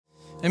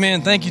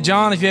Amen. Thank you,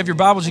 John. If you have your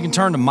Bibles, you can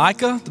turn to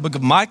Micah, the book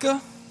of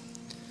Micah.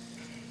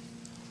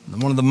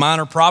 One of the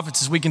minor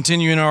prophets as we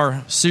continue in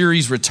our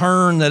series,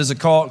 Return, that is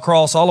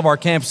across all of our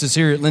campuses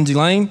here at Lindsay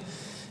Lane.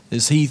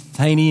 As Heath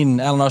Haney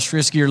and Alan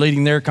Ostrisky are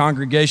leading their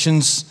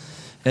congregations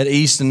at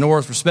East and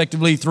North,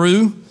 respectively,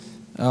 through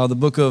the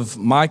book of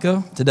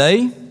Micah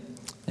today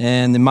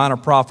and the minor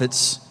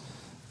prophets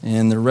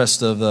and the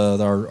rest of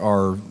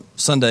our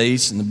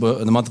Sundays in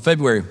the month of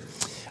February.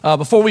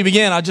 Before we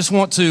begin, I just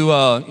want to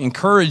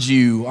encourage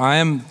you. I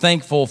am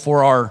thankful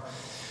for our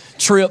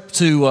trip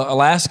to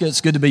Alaska.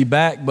 It's good to be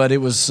back, but it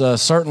was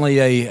certainly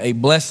a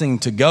blessing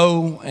to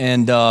go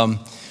and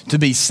to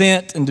be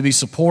sent and to be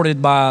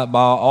supported by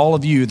all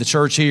of you, the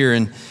church here.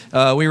 And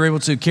we were able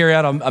to carry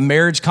out a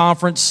marriage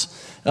conference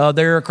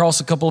there across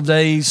a couple of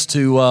days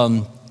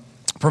to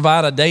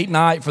provide a date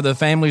night for the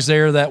families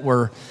there that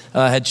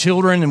had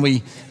children,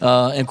 and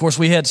of course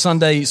we had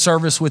Sunday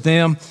service with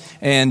them.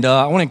 And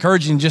I want to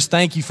encourage you and just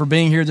thank you for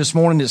being here this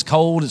morning. It's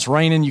cold, it's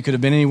raining, you could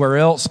have been anywhere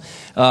else.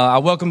 I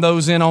welcome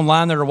those in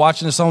online that are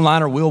watching this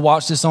online or will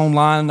watch this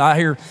online. I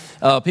hear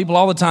people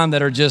all the time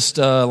that are just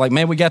like,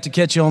 man, we got to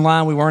catch you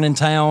online, we weren't in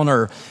town,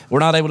 or we're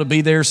not able to be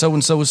there,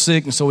 so-and-so was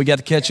sick, and so we got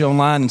to catch you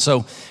online. And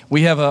so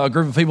we have a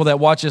group of people that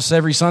watch us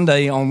every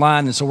Sunday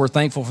online, and so we're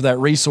thankful for that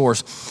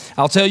resource.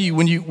 I'll tell you,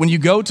 when you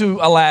go to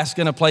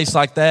Alaska in a place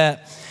like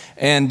that,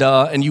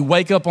 and you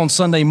wake up on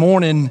Sunday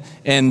morning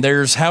and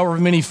there's however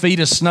many feet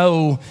of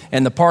snow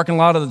and the parking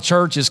lot of the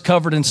church is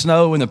covered in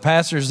snow and the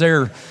pastor's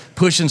there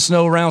pushing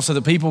snow around so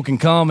that people can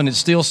come, and it's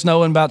still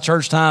snowing about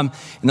church time,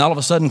 and all of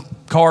a sudden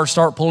cars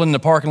start pulling in the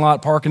parking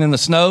lot, parking in the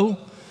snow,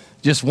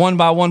 just one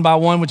by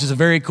one, which is a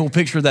very cool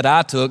picture that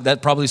I took.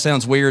 That probably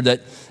sounds weird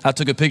that I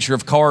took a picture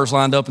of cars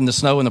lined up in the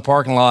snow in the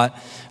parking lot.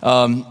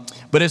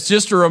 But it's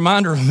just a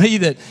reminder of me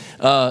that,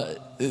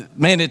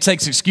 man, it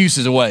takes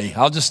excuses away.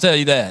 I'll just tell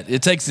you that.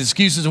 It takes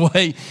excuses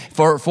away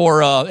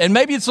for and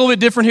maybe it's a little bit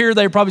different here.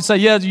 They probably say,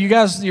 yeah, you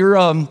guys,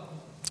 your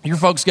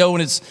folks go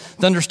when it's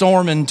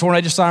thunderstorm and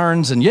tornado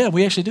sirens, and yeah,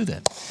 we actually do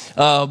that.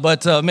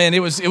 But man, it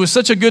was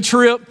such a good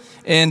trip,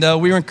 and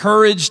we were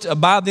encouraged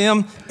by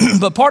them.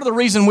 But part of the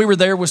reason we were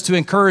there was to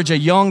encourage a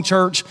young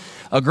church,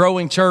 a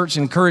growing church,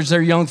 encourage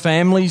their young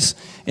families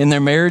in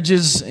their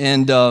marriages,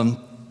 and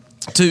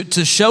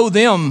to show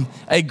them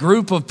a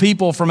group of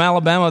people from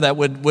Alabama that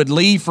would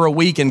leave for a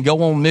week and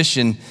go on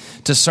mission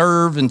to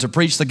serve and to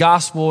preach the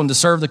gospel and to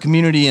serve the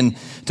community and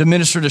to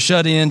minister to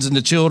shut-ins and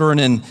to children.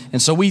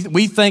 And so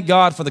we thank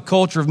God for the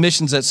culture of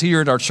missions that's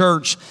here at our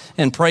church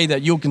and pray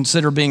that you'll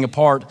consider being a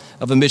part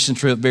of a mission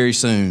trip very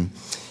soon.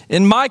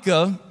 In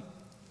Micah,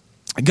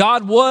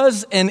 God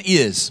was and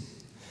is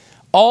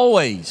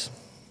always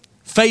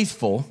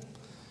faithful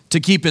to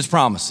keep his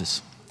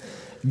promises.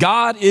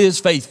 God is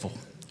faithful.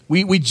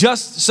 We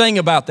just sang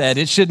about that.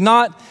 It should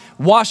not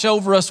wash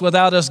over us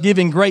without us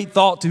giving great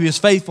thought to his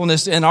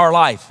faithfulness in our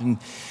life. In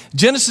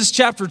Genesis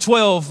chapter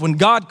 12, when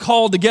God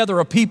called together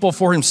a people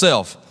for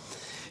himself,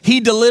 he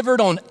delivered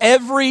on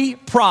every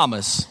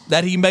promise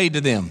that he made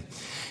to them.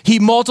 He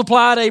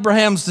multiplied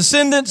Abraham's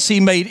descendants. He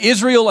made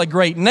Israel a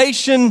great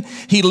nation.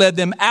 He led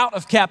them out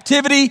of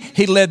captivity.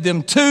 He led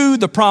them to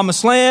the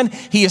promised land.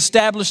 He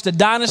established a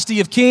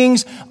dynasty of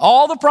kings.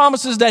 All the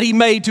promises that he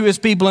made to his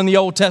people in the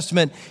Old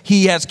Testament,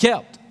 he has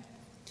kept.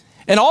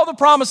 And all the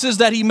promises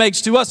that he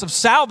makes to us of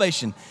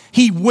salvation,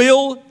 he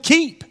will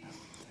keep.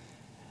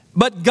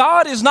 But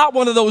God is not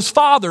one of those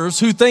fathers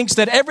who thinks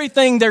that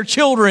everything their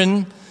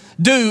children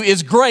do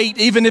is great,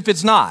 even if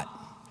it's not.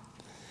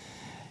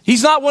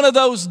 He's not one of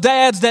those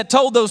dads that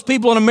told those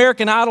people in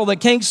American Idol that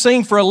can't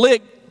sing for a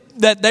lick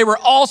that they were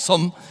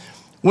awesome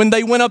when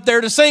they went up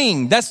there to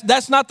sing.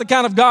 That's not the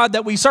kind of God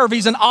that we serve.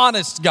 He's an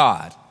honest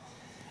God.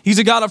 He's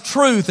a God of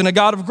truth and a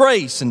God of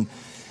grace. And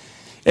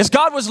as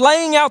God was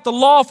laying out the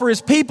law for his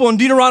people in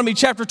Deuteronomy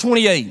chapter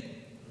 28,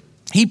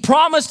 he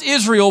promised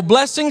Israel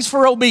blessings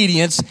for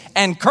obedience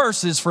and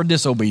curses for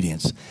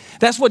disobedience.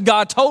 That's what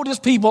God told his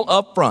people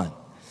up front.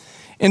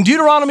 In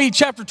Deuteronomy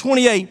chapter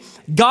 28,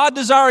 God,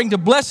 desiring to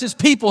bless his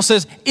people,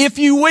 says, if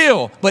you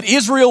will, but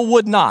Israel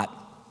would not.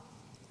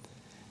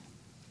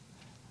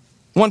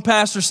 One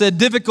pastor said,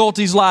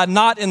 difficulties lie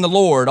not in the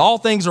Lord. All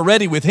things are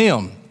ready with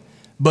him,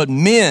 but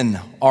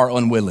men are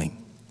unwilling.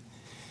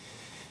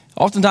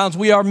 Oftentimes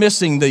we are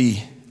missing the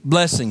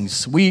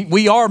blessings.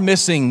 We are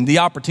missing the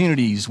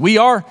opportunities. We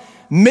are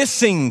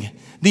missing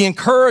the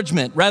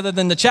encouragement rather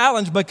than the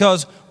challenge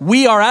because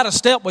we are out of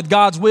step with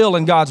God's will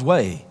and God's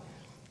way.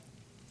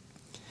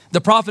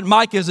 The prophet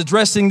Micah is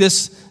addressing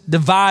this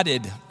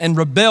divided and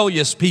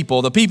rebellious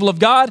people. The people of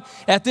God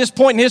at this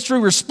point in history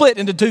were split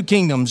into two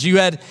kingdoms. You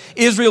had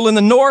Israel in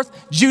the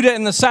north, Judah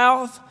in the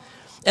south.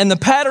 And the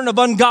pattern of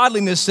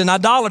ungodliness and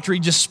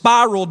idolatry just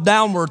spiraled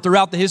downward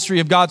throughout the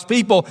history of God's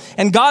people.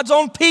 And God's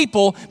own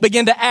people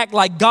began to act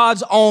like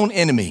God's own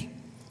enemy.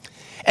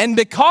 And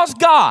because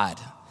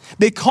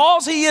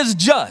he is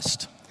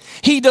just,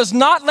 he does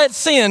not let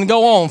sin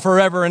go on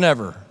forever and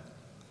ever.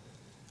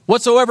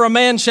 Whatsoever a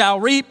man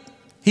shall reap,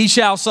 he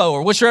shall sow.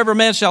 Or whatsoever a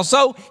man shall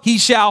sow, he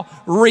shall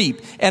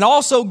reap. And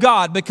also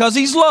God, because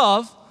he's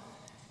love,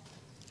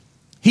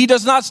 He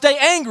does not stay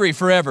angry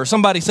forever.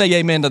 Somebody say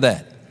amen to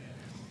that.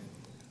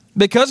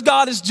 Because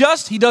God is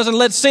just, he doesn't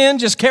let sin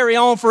just carry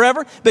on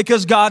forever.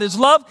 Because God is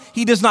love,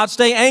 he does not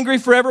stay angry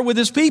forever with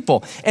his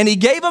people. And he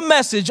gave a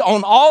message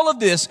on all of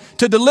this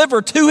to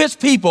deliver to his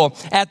people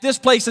at this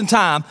place and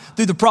time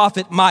through the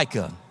prophet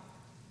Micah.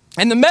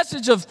 And the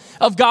message of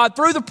God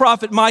through the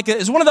prophet Micah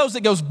is one of those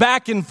that goes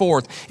back and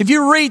forth. If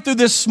you read through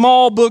this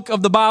small book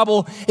of the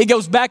Bible, it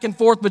goes back and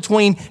forth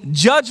between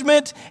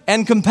judgment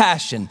and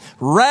compassion,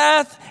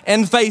 wrath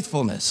and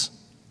faithfulness.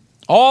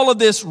 All of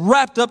this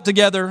wrapped up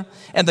together,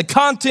 and the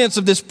contents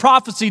of this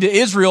prophecy to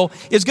Israel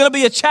is going to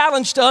be a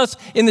challenge to us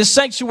in this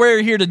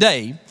sanctuary here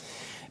today.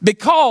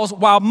 Because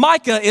while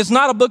Micah is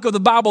not a book of the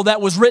Bible that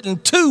was written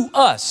to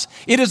us,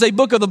 it is a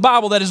book of the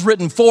Bible that is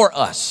written for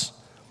us.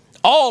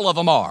 All of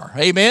them are.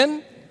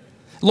 Amen?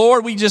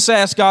 Lord, we just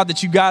ask, God,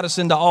 that you guide us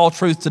into all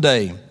truth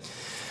today.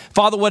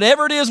 Father,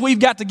 whatever it is we've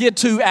got to get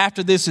to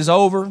after this is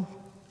over,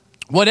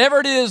 whatever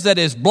it is that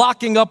is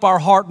blocking up our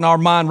heart and our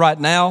mind right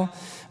now,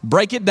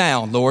 break it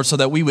down, Lord, so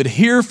that we would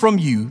hear from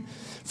you,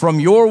 from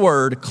your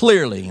word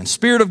clearly. And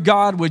Spirit of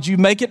God, would you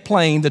make it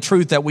plain, the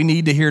truth that we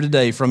need to hear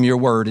today from your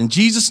word. In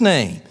Jesus'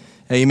 name,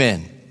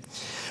 amen.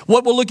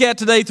 What we'll look at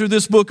today through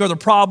this book are the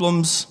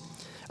problems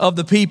of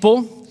the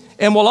people,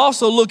 and we'll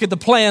also look at the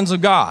plans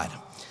of God.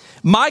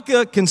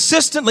 Micah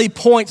consistently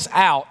points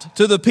out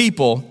to the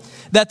people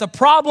that the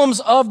problems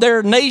of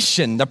their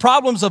nation, the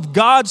problems of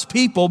God's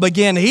people,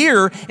 begin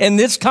here in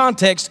this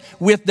context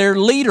with their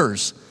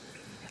leaders.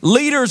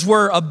 Leaders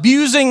were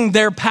abusing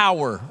their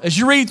power. As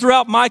you read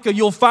throughout Micah,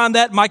 you'll find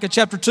that. Micah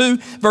chapter 2,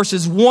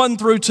 verses 1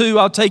 through 2,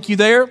 I'll take you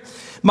there.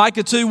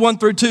 Micah 2, 1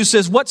 through 2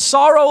 says, "What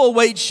sorrow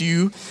awaits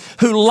you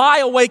who lie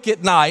awake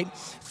at night,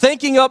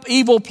 thinking up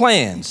evil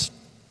plans.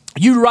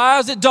 You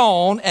rise at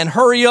dawn and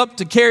hurry up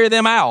to carry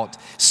them out,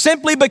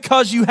 simply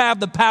because you have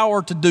the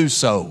power to do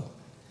so.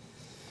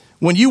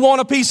 When you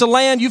want a piece of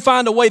land, you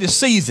find a way to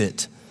seize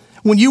it.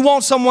 When you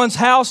want someone's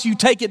house, you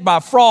take it by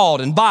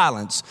fraud and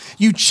violence.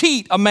 You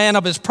cheat a man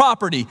of his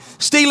property,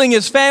 stealing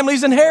his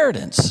family's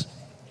inheritance."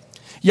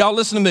 Y'all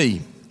listen to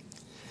me.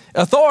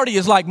 Authority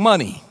is like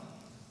money.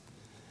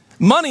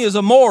 Money is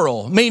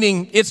immoral,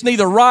 meaning it's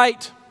neither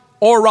right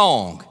or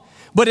wrong.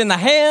 But in the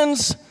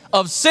hands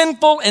of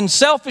sinful and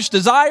selfish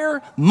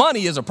desire,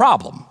 money is a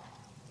problem.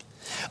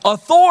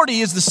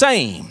 Authority is the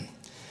same.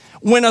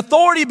 When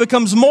authority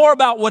becomes more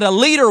about what a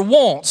leader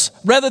wants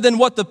rather than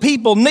what the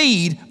people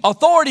need,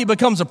 authority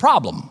becomes a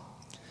problem.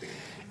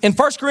 In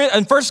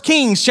 1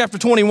 Kings chapter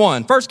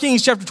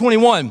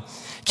 21,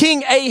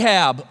 King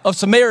Ahab of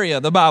Samaria,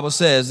 the Bible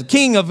says, the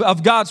king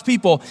of God's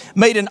people,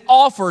 made an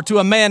offer to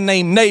a man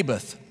named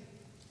Naboth.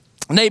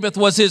 Naboth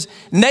was his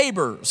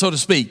neighbor, so to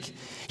speak.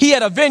 He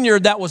had a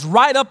vineyard that was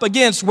right up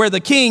against where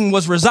the king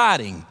was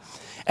residing.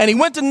 And he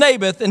went to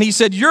Naboth and he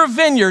said, "Your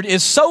vineyard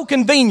is so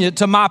convenient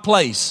to my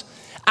place.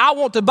 I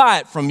want to buy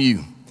it from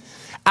you.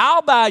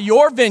 I'll buy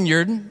your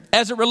vineyard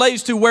as it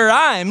relates to where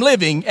I am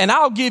living, and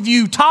I'll give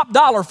you top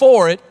dollar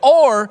for it.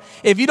 Or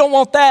if you don't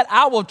want that,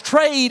 I will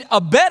trade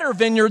a better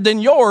vineyard than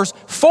yours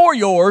for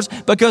yours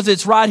because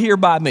it's right here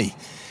by me."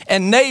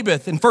 And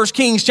Naboth in 1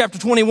 Kings chapter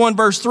 21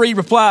 verse 3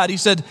 replied, he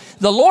said,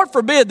 "The Lord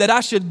forbid that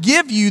I should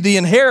give you the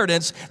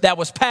inheritance that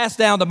was passed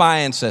down to my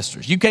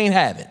ancestors. You can't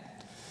have it.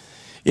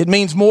 It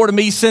means more to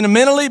me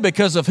sentimentally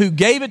because of who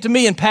gave it to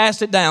me and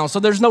passed it down. So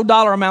there's no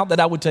dollar amount that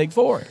I would take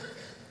for it."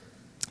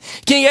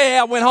 King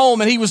Ahab went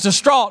home and he was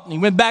distraught, and he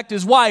went back to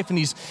his wife, and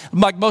he's,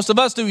 like most of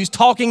us do, he's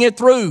talking it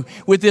through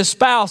with his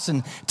spouse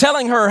and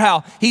telling her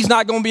how he's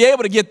not going to be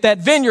able to get that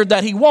vineyard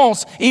that he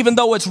wants, even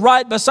though it's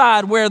right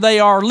beside where they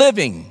are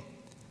living.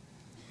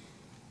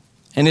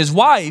 And his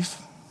wife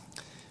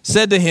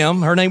said to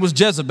him, her name was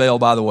Jezebel,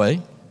 by the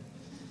way.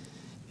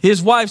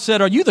 His wife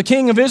said, "Are you the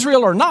king of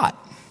Israel or not?"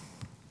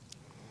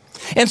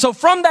 And so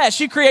from that,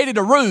 she created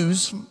a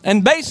ruse,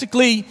 and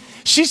basically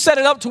she set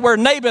it up to where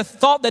Naboth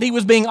thought that he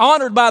was being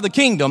honored by the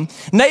kingdom.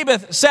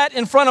 Naboth sat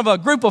in front of a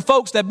group of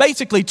folks that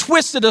basically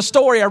twisted a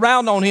story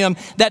around on him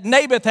that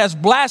Naboth has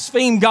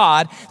blasphemed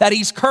God, that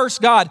he's cursed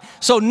God.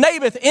 So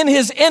Naboth, in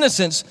his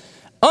innocence,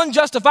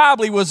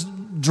 unjustifiably was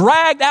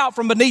dragged out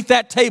from beneath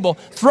that table,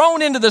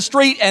 thrown into the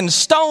street, and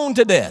stoned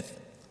to death.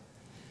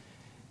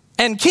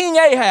 And King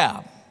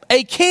Ahab,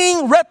 a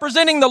king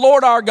representing the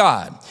Lord our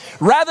God,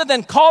 rather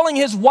than calling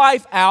his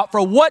wife out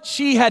for what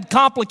she had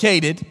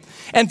complicated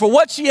and for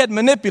what she had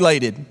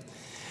manipulated,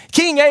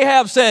 King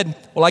Ahab said,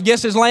 "Well, I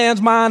guess his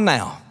land's mine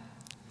now."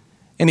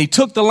 And he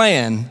took the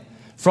land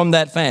from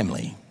that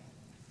family.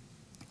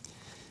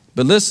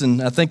 But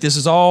listen, I think this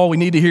is all we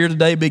need to hear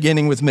today,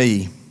 beginning with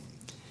me.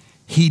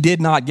 He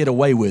did not get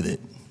away with it.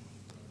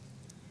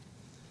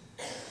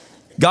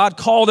 God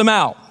called him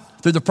out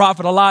through the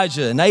prophet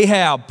Elijah, and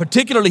Ahab,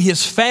 particularly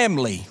his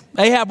family.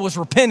 Ahab was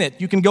repentant.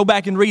 You can go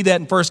back and read that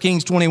in 1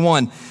 Kings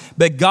 21.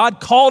 But God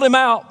called him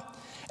out,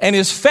 and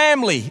his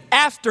family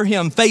after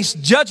him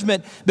faced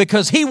judgment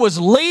because he was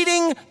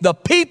leading the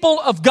people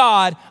of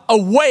God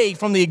away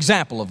from the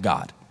example of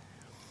God.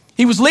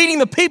 He was leading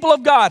the people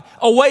of God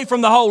away from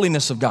the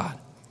holiness of God.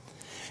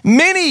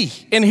 Many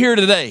in here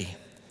today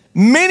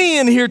Many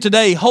in here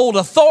today hold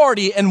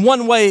authority in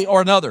one way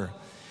or another.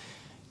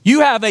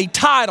 You have a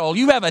title,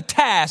 you have a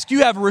task,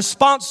 you have a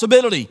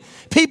responsibility.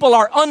 People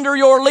are under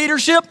your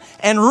leadership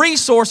and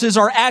resources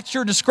are at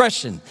your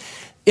discretion.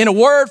 In a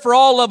word for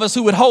all of us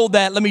who would hold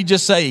that, let me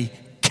just say,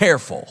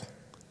 careful.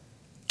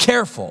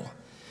 Careful.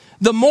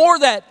 The more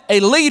that a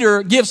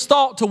leader gives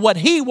thought to what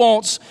he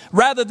wants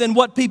rather than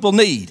what people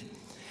need,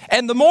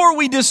 and the more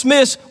we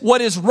dismiss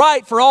what is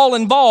right for all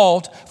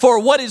involved for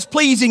what is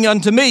pleasing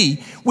unto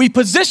me, we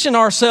position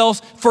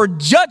ourselves for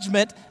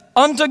judgment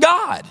unto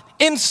God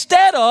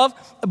instead of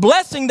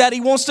blessing that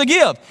he wants to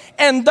give.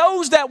 And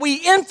those that we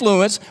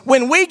influence,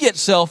 when we get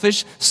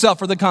selfish,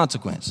 suffer the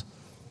consequence.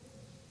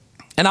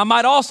 And I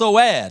might also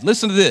add,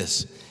 listen to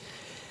this,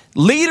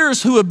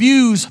 leaders who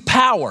abuse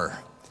power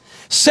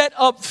set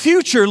up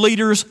future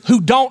leaders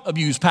who don't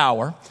abuse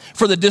power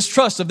for the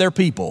distrust of their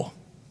people.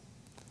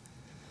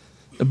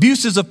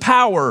 Abuses of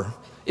power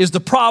is the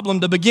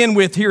problem to begin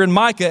with here in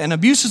Micah, and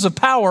abuses of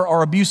power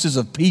are abuses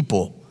of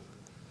people.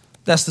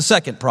 That's the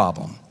second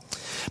problem.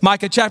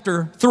 Micah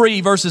chapter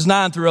 3, verses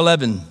 9 through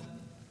 11.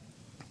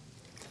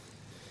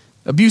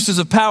 Abuses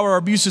of power are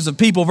abuses of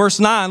people. Verse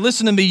 9,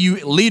 listen to me,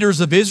 you leaders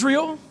of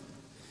Israel.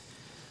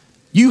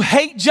 You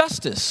hate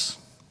justice,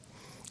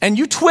 and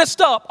you twist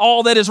up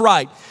all that is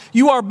right.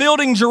 You are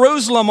building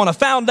Jerusalem on a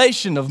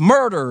foundation of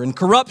murder and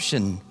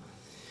corruption.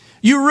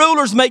 You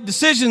rulers make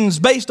decisions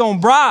based on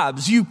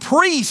bribes. You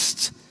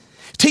priests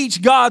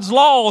teach God's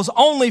laws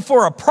only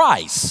for a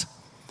price.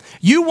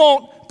 You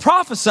won't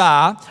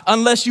prophesy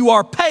unless you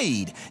are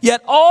paid.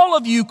 Yet all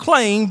of you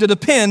claim to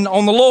depend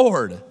on the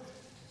Lord.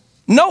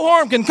 No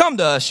harm can come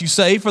to us, you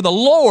say, for the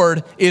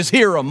Lord is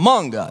here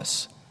among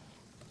us.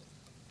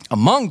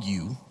 Among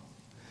you?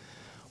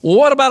 Well,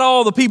 what about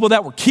all the people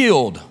that were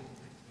killed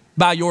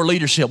by your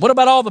leadership? What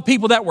about all the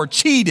people that were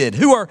cheated,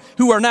 who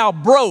are now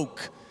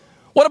broke?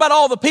 What about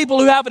all the people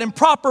who have an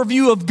improper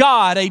view of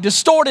God, a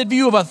distorted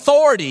view of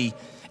authority,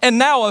 and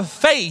now of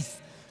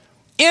faith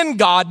in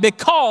God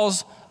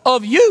because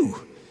of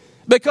you?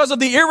 Because of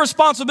the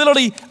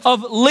irresponsibility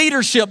of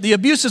leadership, the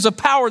abuses of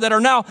power that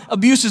are now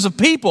abuses of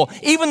people.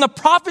 Even the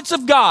prophets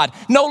of God,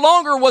 no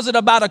longer was it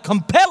about a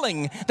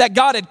compelling that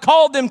God had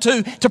called them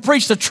to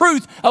preach the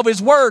truth of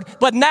his word,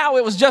 but now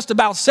it was just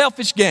about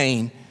selfish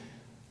gain.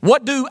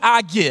 What do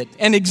I get?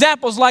 And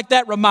examples like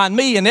that remind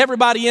me and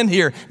everybody in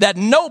here that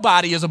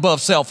nobody is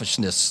above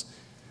selfishness,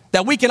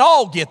 that we can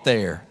all get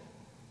there.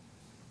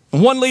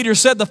 And one leader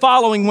said the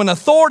following: when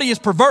authority is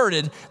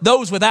perverted,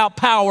 those without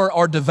power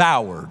are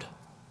devoured.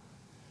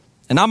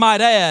 And I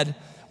might add,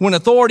 when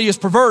authority is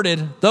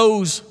perverted,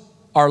 those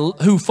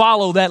who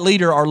follow that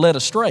leader are led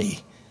astray.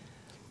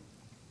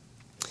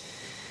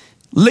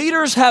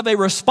 Leaders have a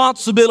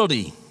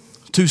responsibility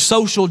to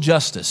social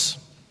justice.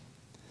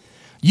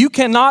 You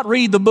cannot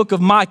read the book of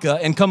Micah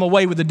and come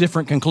away with a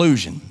different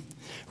conclusion.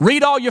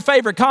 Read all your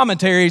favorite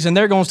commentaries and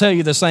they're going to tell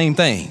you the same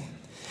thing.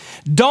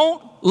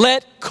 Don't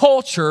let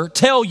culture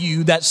tell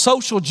you that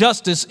social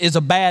justice is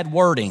a bad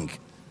wording.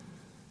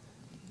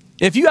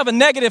 If you have a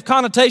negative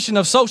connotation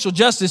of social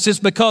justice, it's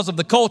because of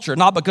the culture,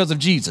 not because of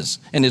Jesus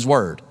and his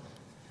word.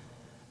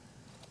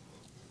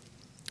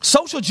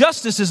 Social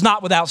justice is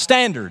not without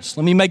standards.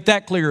 Let me make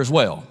that clear as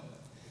well.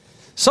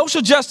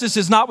 Social justice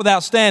is not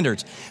without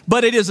standards,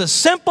 but it is a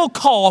simple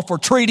call for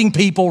treating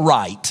people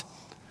right.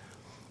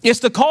 It's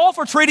the call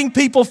for treating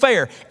people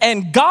fair,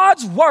 and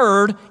God's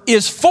word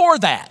is for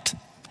that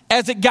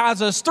as it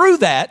guides us through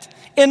that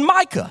in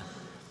Micah.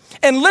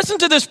 And listen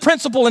to this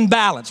principle in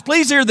balance.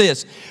 Please hear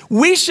this.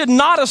 We should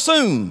not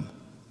assume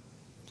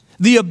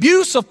the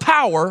abuse of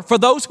power for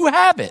those who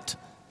have it.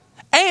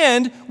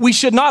 And we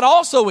should not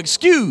also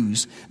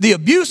excuse the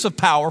abuse of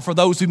power for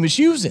those who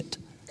misuse it.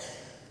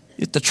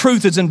 The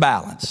truth is in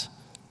balance.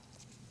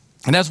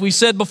 And as we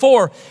said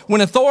before, when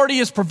authority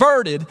is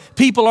perverted,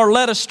 people are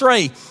led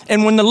astray.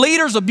 And when the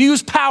leaders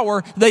abuse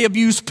power, they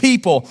abuse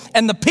people.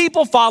 And the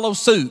people follow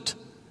suit.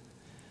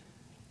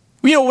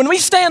 You know, when we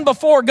stand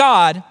before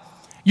God,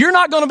 you're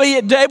not going to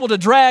be able to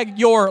drag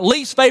your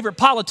least favorite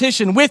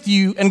politician with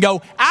you and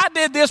go, I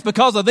did this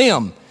because of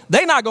them.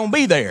 They're not going to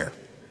be there.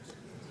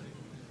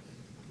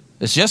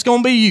 It's just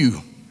going to be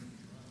you.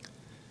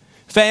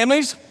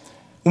 Families,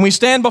 when we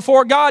stand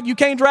before God, you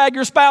can't drag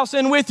your spouse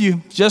in with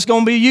you. It's just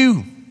going to be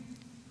you.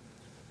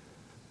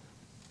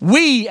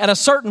 We, at a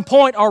certain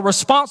point, are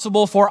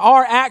responsible for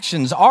our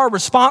actions, our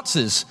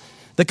responses.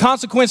 The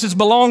consequences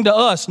belong to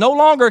us. No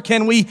longer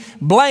can we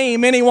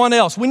blame anyone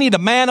else. We need to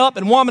man up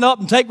and woman up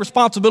and take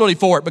responsibility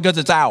for it because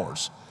it's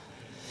ours.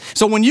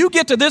 So when you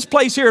get to this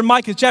place here in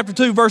Micah chapter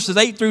 2, verses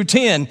 8 through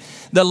 10,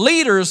 the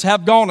leaders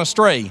have gone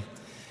astray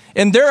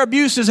and their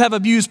abuses have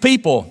abused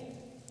people.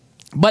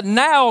 But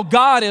now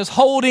God is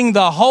holding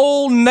the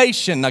whole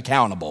nation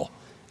accountable.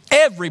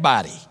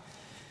 Everybody.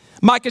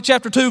 Micah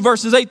chapter 2,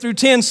 verses 8 through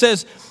 10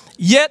 says,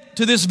 yet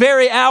to this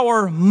very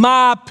hour,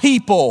 my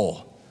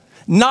people,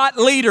 not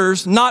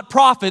leaders, not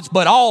prophets,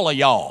 but all of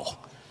y'all.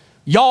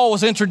 Y'all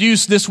was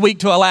introduced this week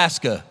to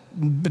Alaska,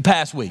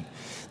 past week.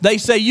 They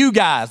say you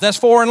guys. That's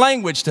foreign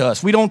language to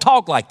us. We don't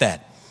talk like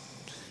that.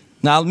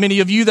 Now, many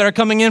of you that are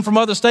coming in from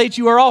other states,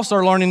 you are also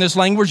learning this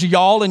language.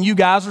 Y'all and you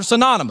guys are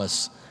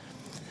synonymous.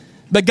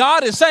 But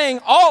God is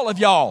saying all of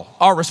y'all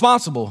are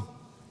responsible.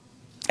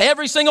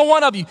 Every single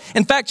one of you.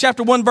 In fact,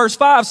 chapter 1, verse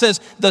 5 says,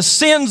 the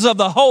sins of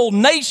the whole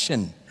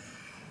nation.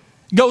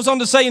 Goes on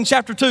to say in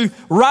chapter 2,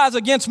 rise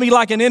against me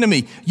like an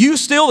enemy. You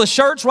steal the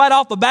shirts right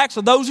off the backs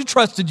of those who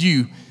trusted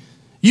you.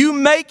 You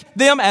make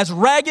them as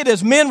ragged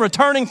as men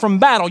returning from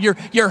battle.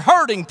 You're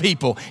hurting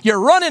people. You're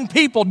running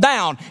people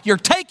down. You're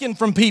taking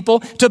from people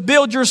to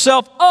build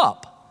yourself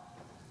up.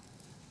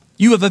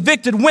 You have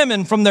evicted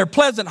women from their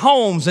pleasant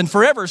homes and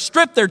forever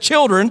stripped their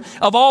children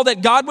of all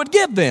that God would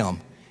give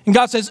them. And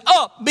God says,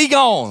 up, be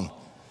gone.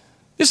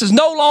 This is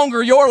no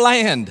longer your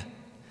land,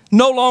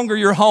 no longer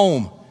your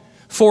home,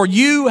 for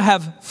you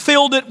have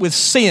filled it with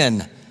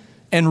sin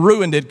and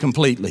ruined it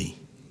completely.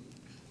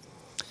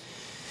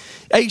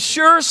 A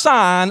sure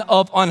sign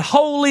of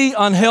unholy,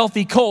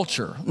 unhealthy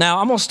culture. Now,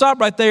 I'm going to stop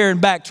right there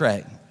and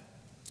backtrack.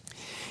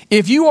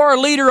 If you are a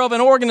leader of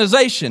an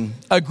organization,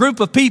 a group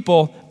of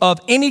people of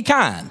any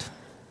kind,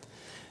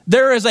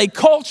 there is a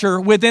culture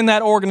within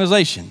that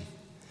organization.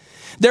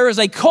 There is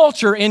a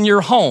culture in your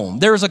home.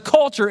 There is a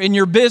culture in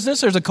your business.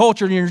 There's a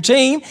culture in your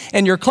team,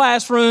 in your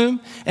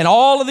classroom, and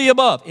all of the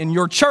above. In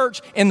your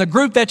church, in the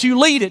group that you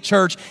lead at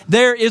church,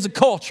 there is a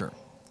culture.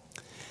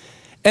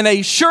 And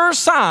a sure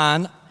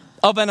sign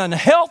of an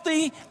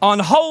unhealthy,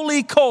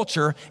 unholy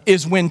culture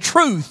is when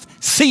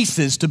truth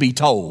ceases to be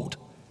told.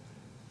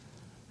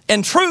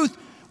 And truth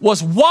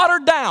was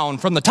watered down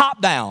from the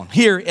top down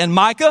here in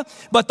Micah,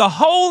 but the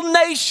whole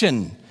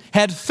nation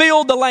had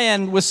filled the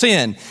land with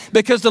sin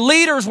because the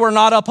leaders were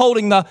not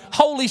upholding the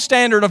holy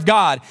standard of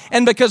God,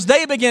 and because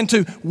they began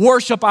to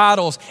worship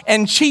idols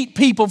and cheat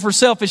people for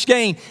selfish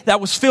gain that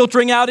was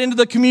filtering out into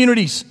the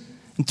communities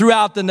and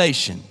throughout the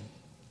nation.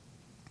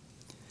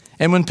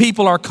 And when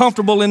people are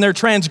comfortable in their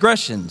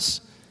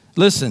transgressions,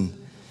 listen,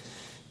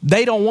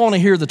 they don't want to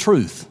hear the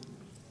truth.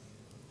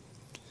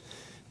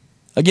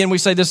 Again, we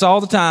say this all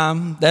the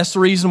time. That's the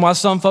reason why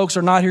some folks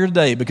are not here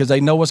today, because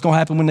they know what's going to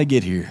happen when they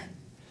get here.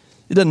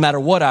 It doesn't matter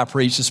what I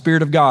preach, the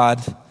Spirit of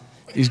God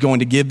is going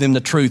to give them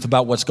the truth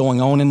about what's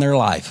going on in their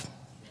life.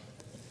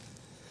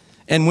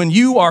 And when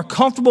you are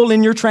comfortable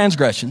in your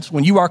transgressions,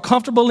 when you are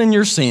comfortable in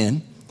your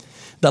sin,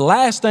 the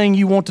last thing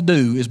you want to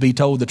do is be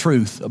told the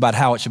truth about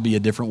how it should be a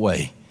different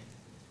way.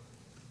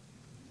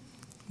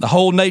 The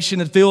whole nation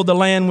had filled the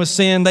land with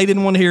sin. They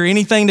didn't want to hear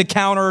anything to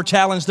counter or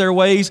challenge their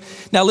ways.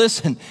 Now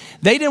listen,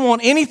 they didn't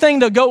want anything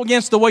to go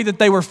against the way that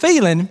they were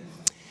feeling,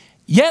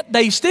 yet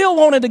they still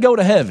wanted to go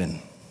to heaven.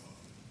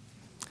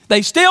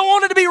 They still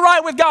wanted to be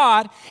right with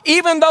God,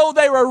 even though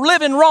they were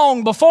living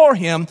wrong before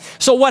Him.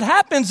 So what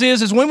happens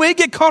is when we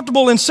get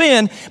comfortable in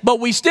sin, but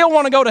we still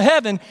want to go to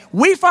heaven,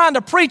 we find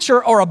a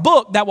preacher or a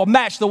book that will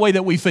match the way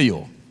that we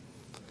feel.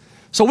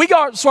 So we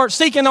start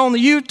seeking on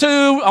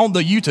YouTube.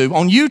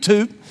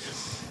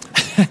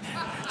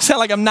 Sound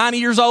like I'm 90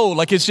 years old,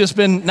 like it's just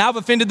been, now I've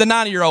offended the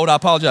 90-year-old, I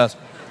apologize.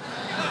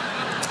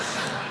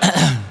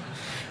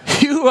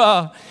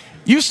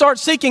 You start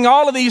seeking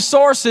all of these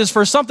sources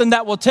for something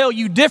that will tell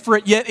you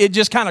different, yet it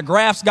just kind of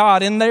grafts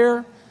God in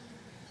there.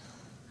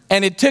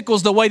 And it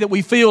tickles the way that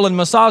we feel and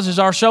massages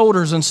our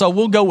shoulders. And so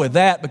we'll go with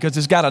that because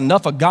it's got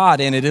enough of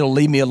God in it, it'll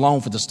leave me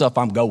alone for the stuff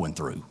I'm going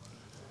through.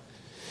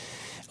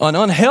 An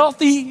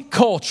unhealthy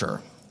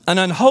culture, an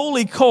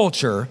unholy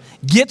culture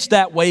gets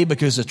that way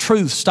because the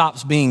truth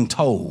stops being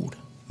told.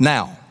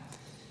 Now,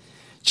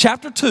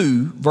 chapter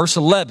 2, verse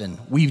 11.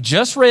 We've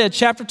just read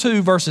chapter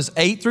 2, verses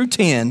 8 through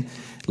 10.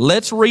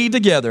 Let's read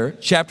together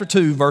chapter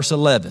 2, verse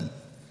 11.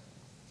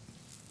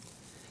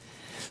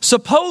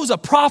 Suppose a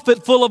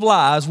prophet full of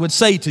lies would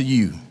say to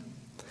you,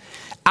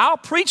 I'll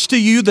preach to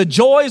you the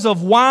joys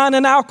of wine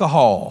and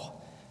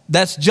alcohol.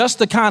 That's just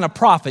the kind of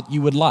prophet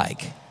you would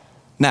like.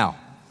 Now,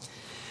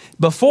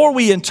 before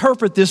we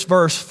interpret this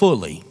verse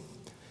fully,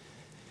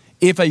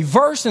 if a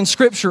verse in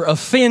Scripture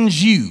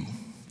offends you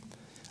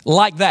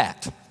like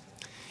that,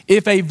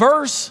 if a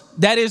verse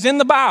that is in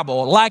the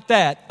Bible like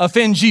that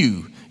offends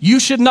you, you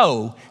should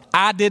know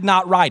I did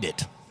not write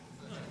it.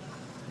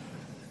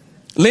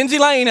 Lindsay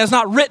Lane has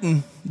not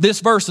written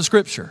this verse of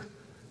Scripture.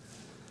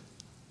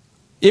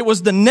 It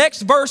was the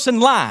next verse in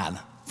line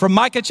from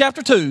Micah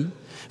chapter 2,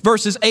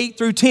 verses 8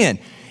 through 10.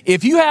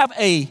 If you have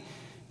a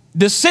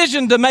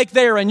decision to make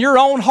there in your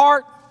own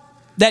heart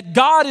that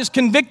God is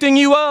convicting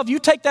you of, you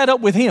take that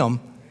up with Him.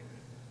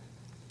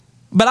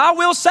 But I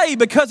will say,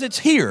 because it's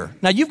here.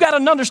 Now, you've got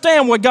to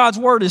understand what God's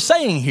Word is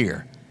saying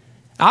here.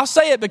 I'll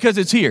say it because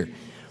it's here.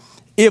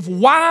 If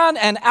wine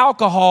and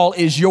alcohol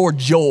is your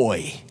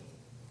joy,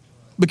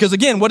 because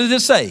again, what did it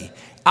say?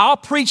 I'll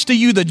preach to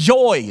you the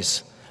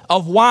joys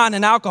of wine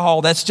and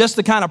alcohol. That's just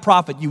the kind of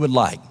prophet you would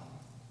like.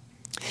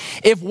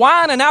 If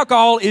wine and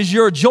alcohol is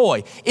your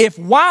joy, if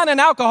wine and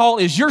alcohol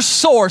is your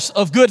source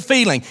of good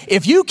feeling,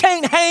 if you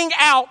can't hang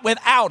out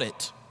without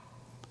it,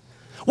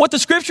 what the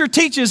Scripture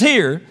teaches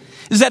here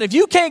is that if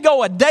you can't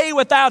go a day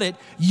without it,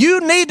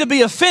 you need to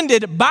be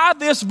offended by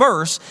this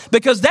verse,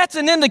 because that's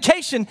an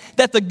indication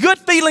that the good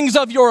feelings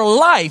of your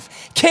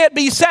life can't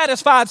be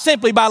satisfied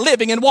simply by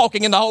living and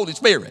walking in the Holy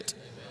Spirit.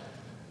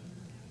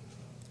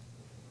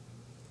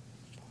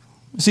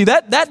 See,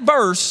 that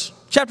verse,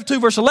 chapter 2,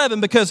 verse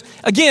 11, because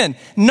again,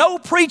 no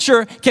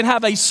preacher can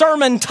have a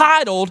sermon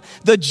titled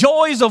The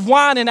Joys of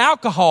Wine and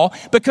Alcohol,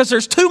 because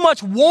there's too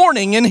much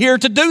warning in here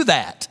to do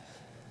that.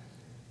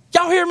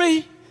 Y'all hear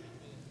me?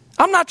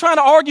 I'm not trying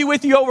to argue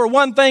with you over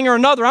one thing or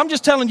another. I'm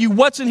just telling you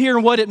what's in here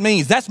and what it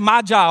means. That's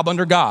my job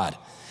under God.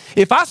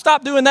 If I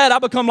stop doing that, I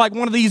become like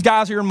one of these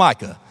guys here in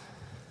Micah.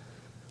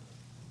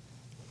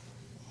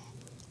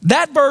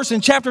 That verse in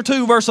chapter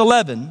 2, verse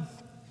 11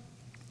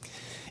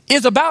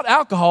 is about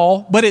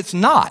alcohol, but it's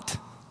not.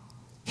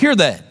 Hear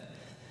that.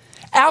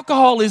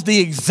 Alcohol is the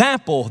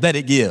example that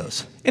it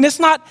gives. And it's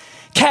not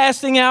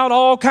casting out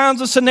all kinds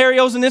of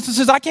scenarios and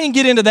instances. I can't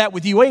get into that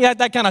with you. We ain't got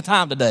that kind of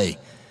time today.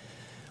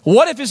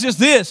 What if it's just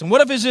this? And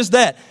what if it's just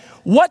that?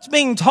 What's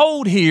being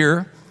told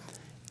here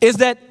is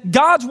that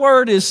God's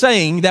word is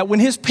saying that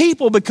when his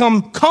people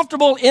become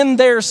comfortable in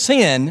their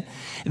sin,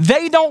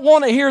 they don't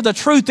want to hear the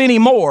truth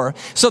anymore.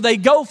 So they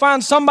go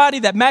find somebody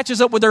that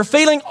matches up with their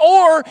feeling,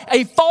 or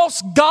a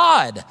false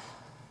god,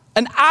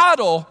 an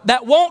idol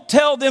that won't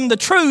tell them the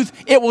truth.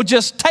 It will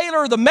just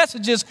tailor the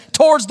messages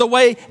towards the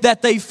way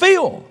that they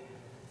feel.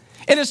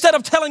 And instead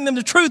of telling them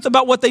the truth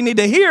about what they need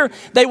to hear,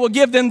 they will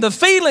give them the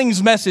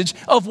feelings message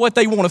of what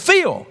they want to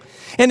feel.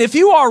 And if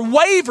you are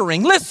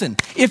wavering, listen,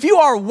 if you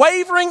are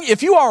wavering,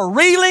 if you are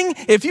reeling,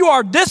 if you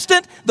are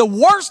distant, the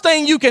worst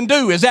thing you can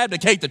do is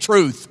abdicate the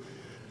truth.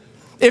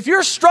 If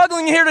you're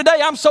struggling here today,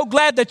 I'm so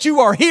glad that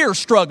you are here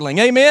struggling.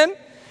 Amen?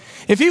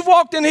 If you've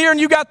walked in here and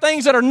you got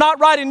things that are not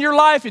right in your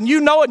life and you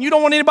know it and you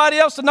don't want anybody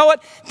else to know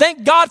it,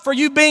 thank God for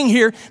you being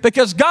here,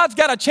 because God's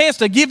got a chance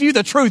to give you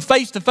the truth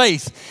face to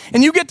face.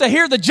 And you get to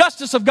hear the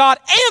justice of God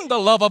and the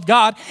love of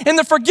God and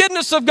the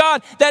forgiveness of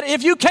God, that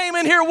if you came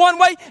in here one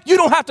way, you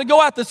don't have to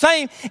go out the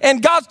same,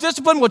 and God's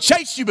discipline will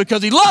chase you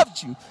because he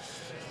loved you.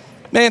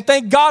 Man,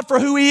 thank God for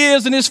who he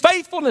is and his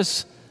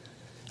faithfulness.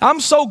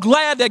 I'm so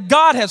glad that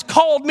God has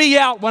called me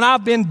out when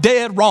I've been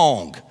dead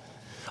wrong.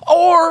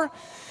 Or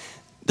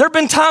there have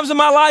been times in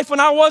my life when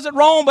I wasn't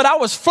wrong, but I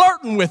was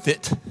flirting with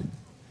it.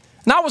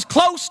 And I was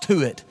close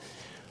to it.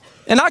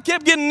 And I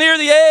kept getting near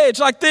the edge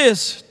like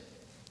this.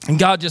 And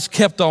God just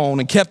kept on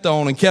and kept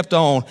on and kept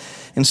on.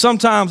 And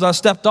sometimes I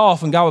stepped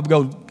off and God would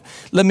go,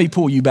 let me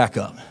pull you back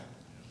up.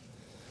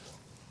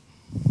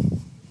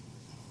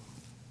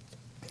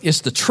 It's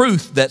the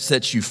truth that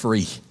sets you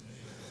free.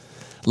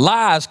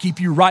 Lies keep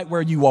you right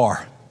where you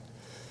are.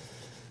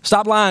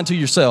 Stop lying to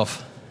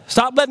yourself.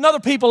 Stop letting other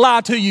people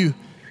lie to you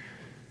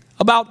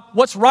about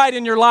what's right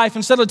in your life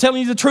instead of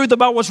telling you the truth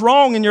about what's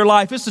wrong in your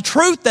life. It's the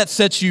truth that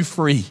sets you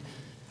free.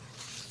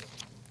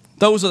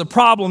 Those are the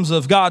problems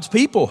of God's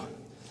people.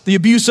 The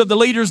abuse of the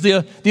leaders,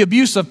 the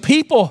abuse of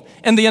people,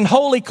 and the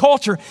unholy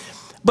culture.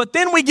 But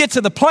then we get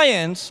to the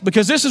plans,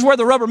 because this is where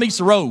the rubber meets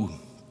the road.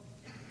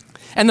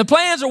 And the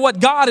plans are what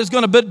God is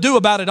going to do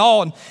about it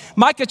all. And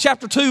Micah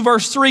chapter 2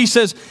 verse 3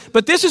 says,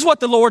 but this is what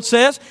the Lord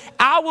says,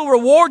 I will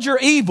reward your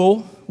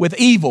evil with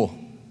evil.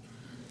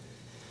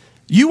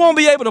 You won't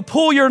be able to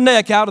pull your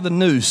neck out of the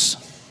noose.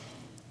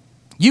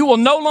 You will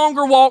no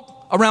longer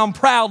walk around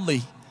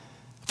proudly,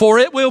 for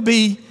it will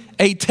be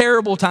a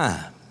terrible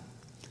time.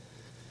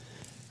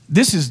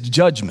 This is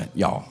judgment,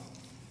 y'all.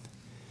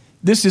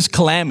 This is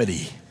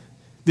calamity.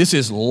 This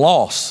is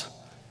loss.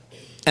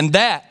 And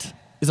that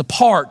is a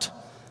part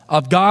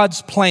of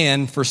God's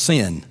plan for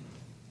sin.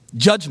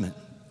 Judgment.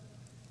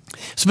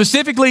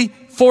 Specifically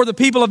for the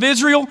people of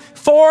Israel,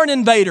 foreign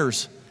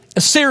invaders.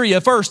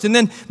 Assyria first and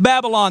then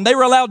Babylon. They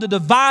were allowed to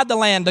divide the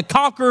land, to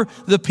conquer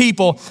the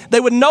people.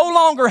 They would no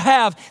longer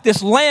have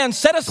this land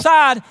set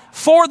aside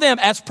for them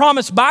as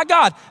promised by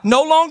God.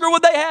 No longer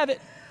would they have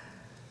it.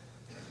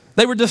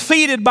 They were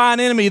defeated by an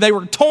enemy. They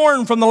were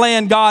torn from the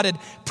land God had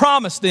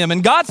promised them.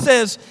 And God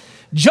says,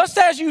 just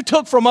as you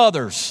took from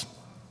others,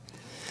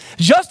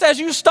 just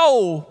as you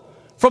stole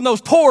from those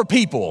poor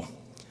people,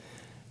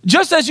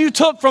 just as you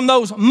took from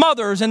those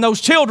mothers and those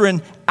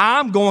children,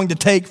 I'm going to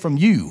take from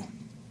you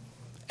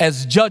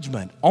as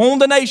judgment on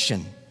the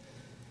nation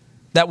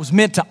that was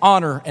meant to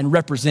honor and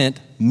represent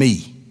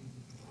me.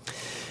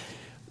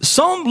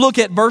 Some look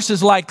at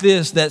verses like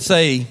this that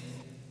say,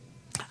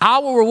 I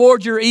will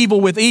reward your evil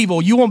with evil.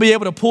 You won't be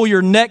able to pull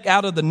your neck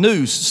out of the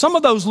noose. Some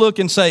of those look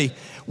and say,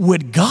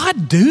 would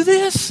God do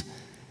this?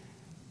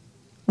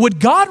 Would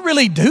God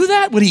really do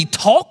that? Would he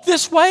talk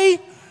this way?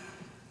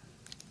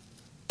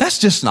 That's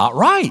just not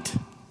right.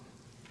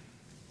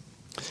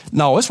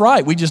 No, it's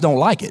right. We just don't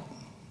like it.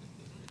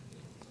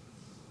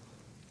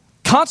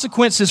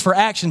 Consequences for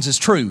actions is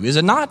true, is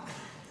it not?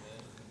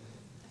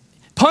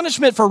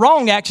 Punishment for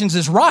wrong actions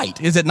is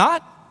right, is it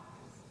not?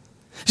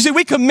 You see,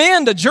 we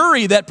commend a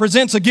jury that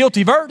presents a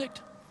guilty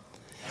verdict.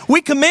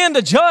 We commend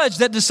a judge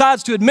that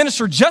decides to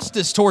administer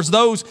justice towards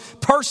those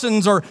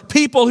persons or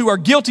people who are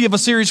guilty of a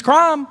serious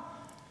crime.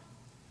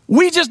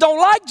 We just don't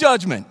like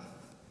judgment.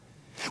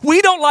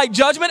 We don't like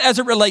judgment as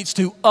it relates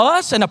to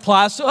us and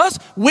applies to us.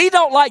 We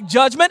don't like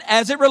judgment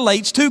as it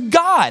relates to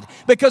God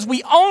because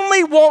we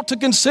only want to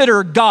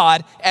consider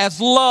God as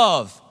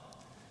love.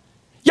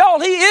 Y'all,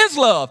 he is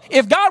love.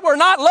 If God were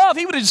not love,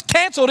 he would have just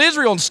canceled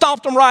Israel and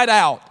stomped them right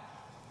out.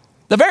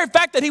 The very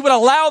fact that he would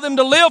allow them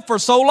to live for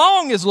so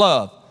long is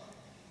love.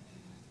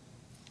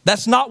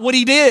 That's not what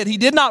he did. He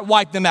did not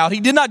wipe them out.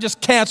 He did not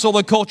just cancel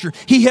the culture.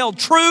 He held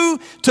true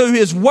to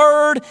his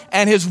word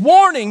and his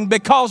warning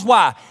because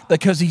why?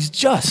 Because he's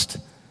just.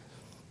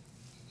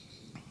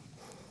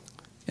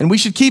 And we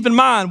should keep in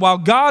mind, while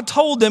God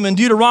told them in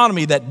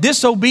Deuteronomy that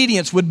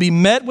disobedience would be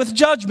met with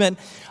judgment,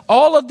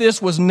 all of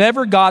this was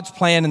never God's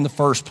plan in the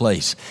first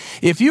place.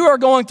 If you are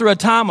going through a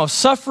time of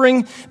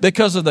suffering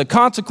because of the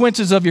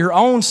consequences of your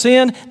own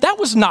sin, that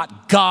was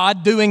not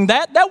God doing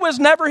that. That was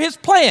never his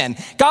plan.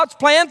 God's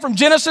plan from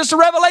Genesis to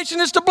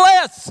Revelation is to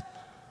bless.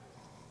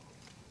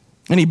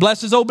 And he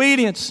blesses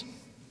obedience.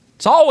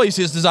 It's always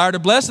his desire to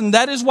bless, and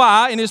that is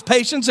why, in his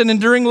patience and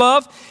enduring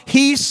love,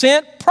 he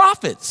sent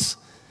prophets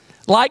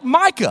like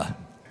Micah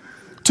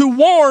to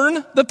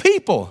warn the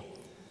people.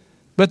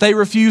 But they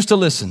refused to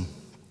listen.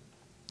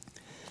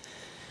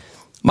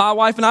 My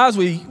wife and I, as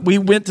we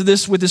went to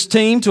this with this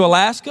team to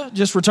Alaska,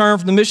 just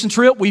returned from the mission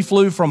trip. We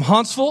flew from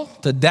Huntsville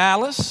to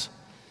Dallas.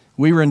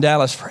 We were in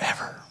Dallas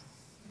forever.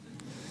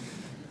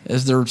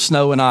 As the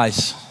snow and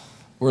ice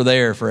were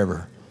there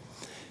forever.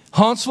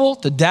 Huntsville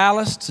to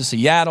Dallas to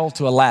Seattle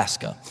to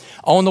Alaska.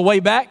 On the way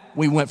back,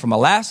 we went from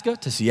Alaska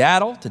to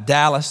Seattle to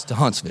Dallas to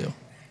Huntsville.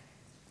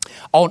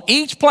 On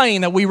each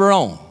plane that we were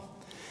on,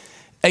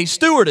 a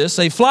stewardess,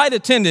 a flight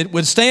attendant,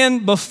 would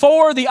stand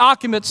before the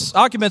occupants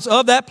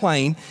of that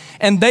plane,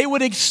 and they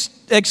would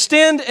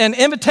extend an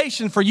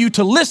invitation for you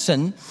to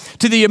listen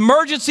to the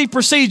emergency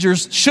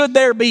procedures should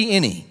there be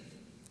any.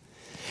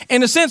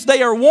 In a sense,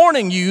 they are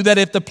warning you that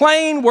if the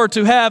plane were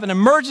to have an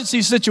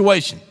emergency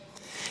situation,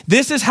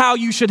 this is how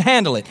you should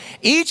handle it.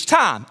 Each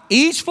time,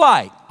 each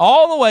flight,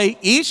 all the way,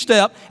 each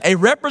step, a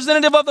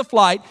representative of the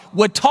flight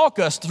would talk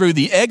us through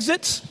the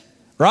exits,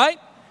 right?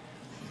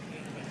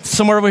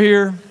 Somewhere over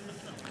here.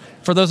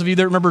 For those of you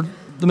that remember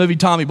the movie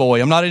Tommy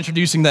Boy, I'm not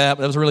introducing that,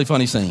 but that was a really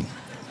funny scene.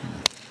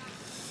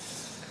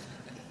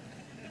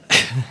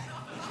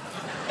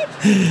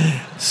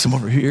 Some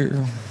over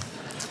here.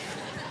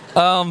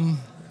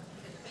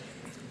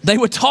 They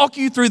would talk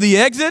you through the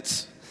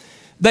exits.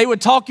 They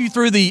would talk you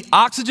through the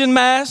oxygen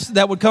mask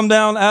that would come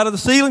down out of the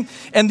ceiling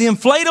and the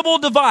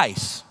inflatable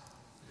device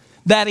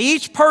that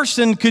each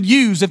person could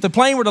use if the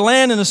plane were to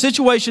land in a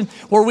situation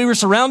where we were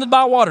surrounded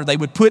by water. They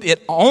would put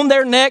it on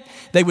their neck.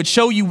 They would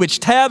show you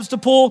which tabs to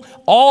pull.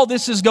 All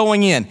this is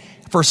going in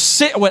for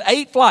 6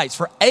 flights,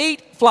 for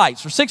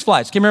 6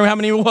 flights. Can't remember how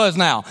many it was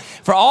now.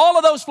 For all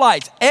of those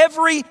flights,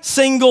 every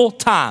single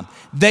time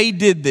they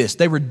did this.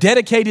 They were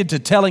dedicated to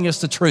telling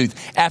us the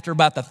truth. After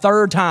about the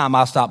third time,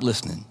 I stopped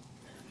listening.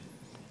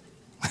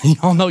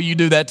 Y'all know you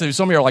do that too.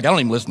 Some of you are like, I don't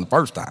even listen the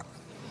first time.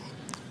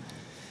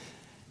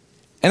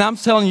 And I'm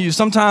telling you,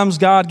 sometimes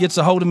God gets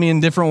a hold of me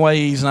in different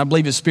ways, and I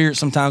believe his spirit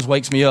sometimes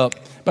wakes me up.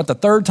 But the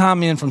third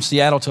time in from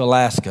Seattle to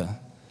Alaska,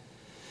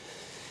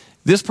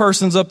 this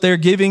person's up there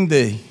giving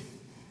the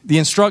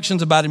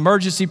instructions about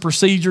emergency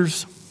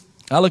procedures.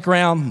 I look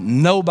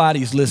around,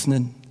 nobody's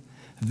listening.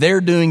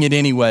 They're doing it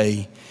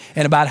anyway.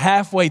 And about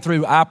halfway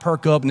through, I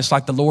perk up, and it's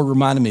like the Lord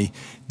reminded me,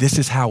 this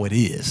is how it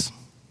is.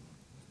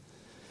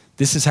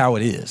 This is how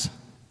it is.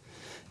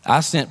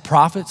 I sent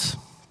prophets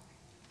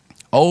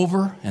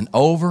over and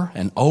over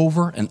and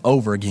over and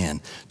over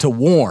again to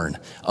warn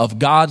of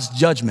God's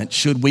judgment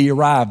should we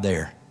arrive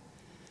there.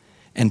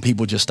 And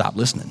people just stopped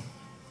listening.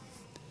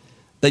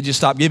 They just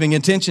stopped giving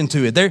attention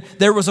to it.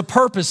 There was a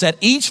purpose at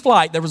each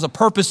flight. There was a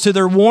purpose to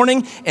their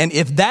warning. And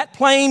if that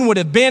plane would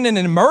have been in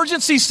an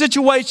emergency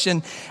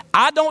situation,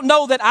 I don't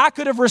know that I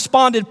could have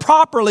responded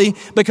properly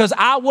because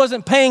I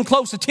wasn't paying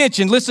close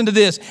attention. Listen to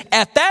this.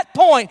 At that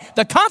point,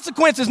 the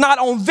consequence is not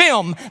on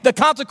them. The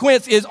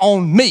consequence is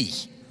on me.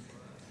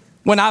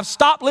 When I've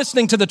stopped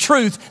listening to the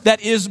truth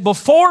that is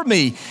before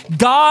me,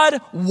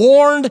 God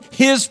warned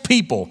his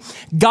people.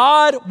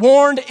 God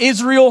warned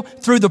Israel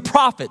through the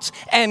prophets.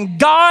 And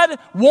God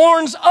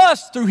warns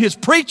us through his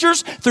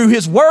preachers, through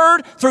his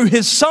word, through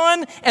his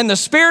Son, and the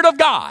Spirit of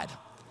God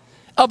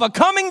of a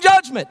coming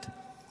judgment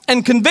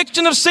and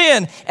conviction of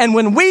sin. And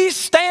when we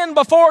stand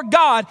before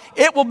God,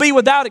 it will be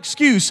without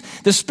excuse.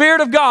 The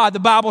Spirit of God, the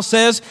Bible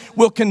says,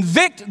 will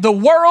convict the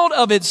world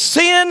of its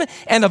sin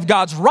and of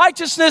God's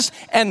righteousness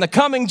and the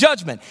coming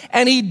judgment.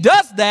 And he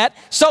does that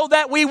so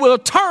that we will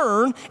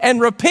turn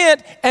and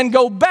repent and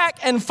go back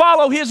and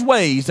follow his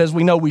ways as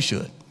we know we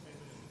should.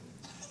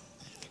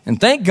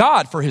 And thank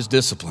God for his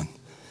discipline.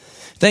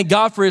 Thank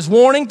God for his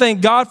warning.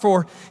 Thank God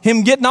for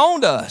him getting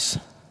on to us.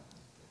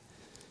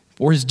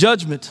 For his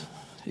judgment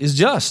is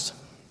just.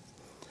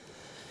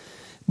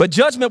 But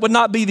judgment would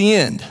not be the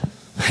end.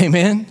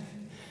 Amen.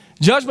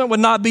 Judgment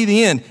would not be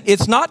the end.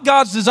 It's not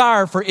God's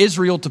desire for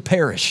Israel to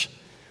perish.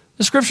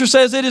 The scripture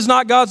says it is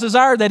not God's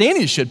desire that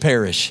any should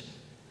perish.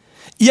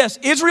 Yes,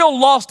 Israel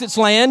lost its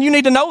land. You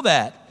need to know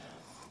that.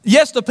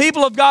 Yes, the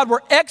people of God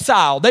were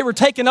exiled. They were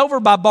taken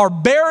over by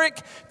barbaric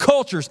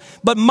cultures.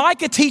 But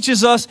Micah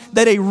teaches us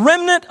that a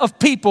remnant of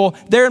people,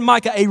 there in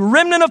Micah, a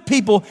remnant of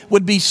people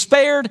would be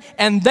spared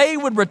and they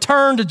would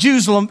return to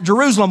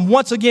Jerusalem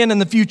once again in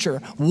the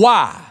future.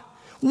 Why?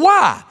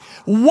 Why?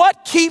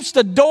 What keeps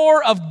the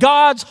door of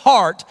God's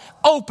heart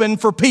open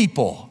for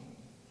people?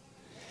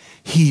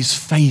 He's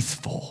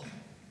faithful.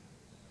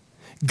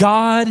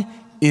 God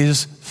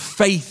is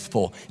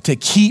faithful to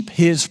keep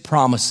his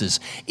promises.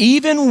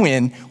 Even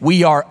when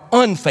we are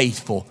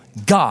unfaithful,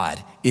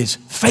 God is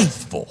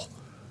faithful.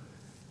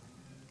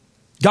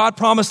 God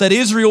promised that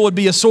Israel would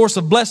be a source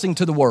of blessing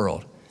to the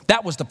world.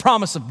 That was the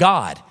promise of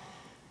God.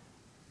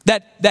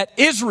 That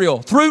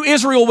Israel, through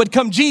Israel would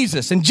come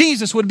Jesus, and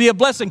Jesus would be a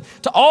blessing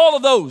to all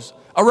of those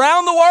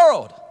around the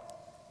world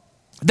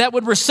that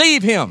would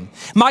receive him.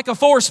 Micah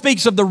 4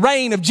 speaks of the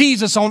reign of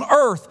Jesus on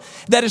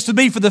earth that is to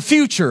be for the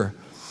future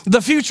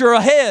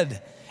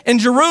ahead. And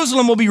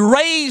Jerusalem will be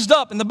raised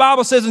up. And the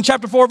Bible says in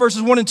chapter 4,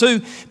 verses 1 and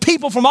 2,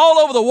 people from all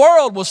over the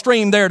world will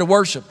stream there to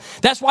worship.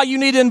 That's why you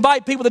need to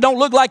invite people that don't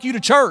look like you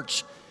to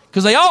church,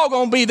 because they all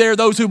going to be there,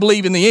 those who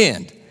believe in the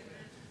end.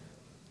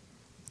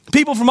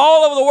 People from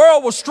all over the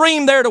world will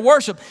stream there to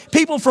worship.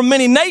 People from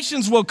many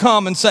nations will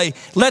come and say,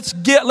 let's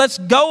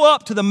go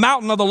up to the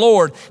mountain of the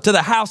Lord, to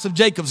the house of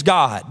Jacob's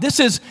God.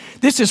 This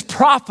is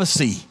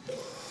prophecy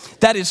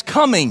that is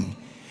coming.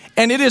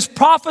 And it is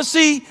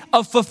prophecy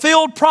of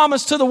fulfilled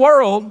promise to the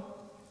world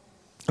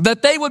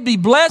that they would be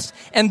blessed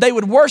and they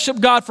would worship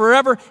God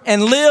forever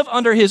and live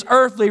under his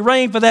earthly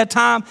reign for that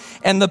time.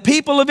 And the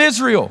people of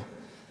Israel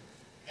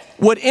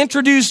would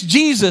introduce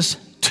Jesus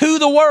to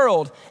the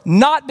world,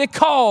 not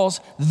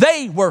because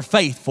they were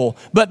faithful,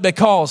 but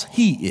because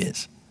he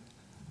is.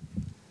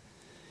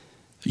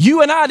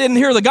 You and I didn't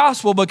hear the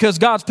gospel because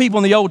God's people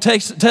in the Old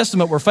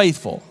Testament were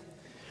faithful.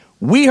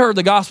 We heard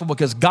the gospel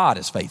because God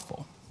is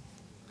faithful,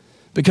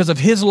 because of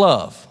his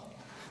love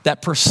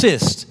that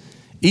persists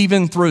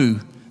even through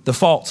the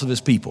faults of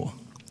his people.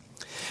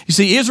 You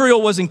see,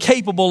 Israel was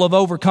incapable of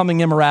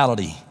overcoming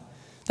immorality.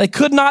 They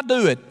could not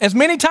do it. As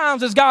many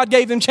times as God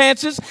gave them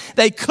chances,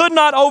 they could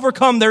not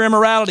overcome their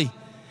immorality.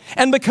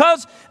 And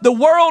because the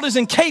world is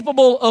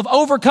incapable of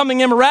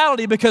overcoming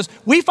immorality, because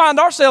we find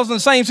ourselves in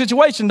the same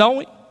situation, don't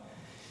we?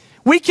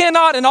 We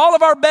cannot, in all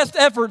of our best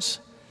efforts,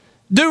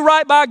 do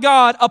right by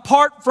God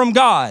apart from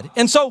God.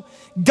 And so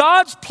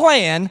God's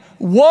plan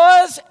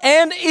was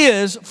and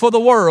is for the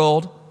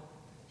world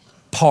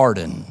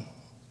pardon.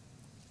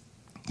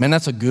 Man,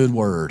 that's a good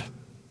word.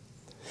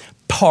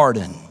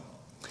 Pardon.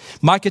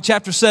 Micah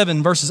chapter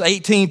 7, verses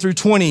 18 through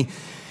 20.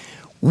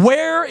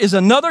 Where is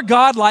another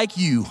God like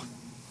you,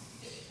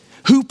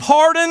 who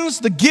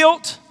pardons the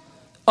guilt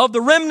of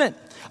the remnant,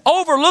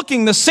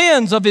 overlooking the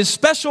sins of his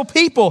special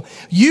people?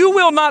 You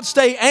will not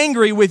stay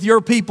angry with your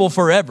people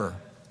forever,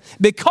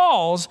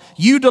 because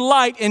you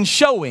delight in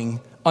showing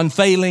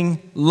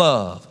unfailing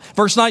love.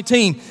 Verse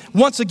 19,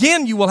 once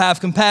again you will have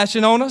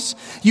compassion on us.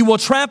 You will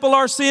trample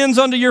our sins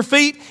under your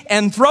feet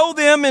and throw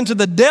them into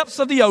the depths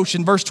of the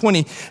ocean. Verse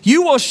 20,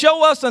 you will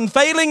show us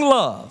unfailing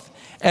love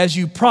as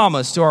you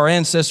promised to our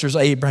ancestors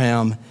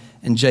Abraham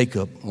and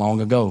Jacob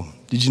long ago.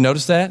 Did you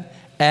notice that?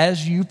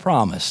 As you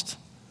promised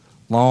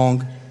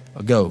long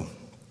ago.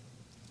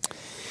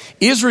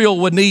 Israel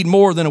would need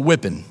more than a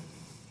whipping.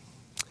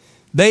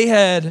 They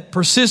had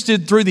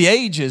persisted through the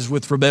ages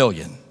with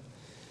rebellion.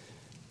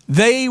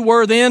 They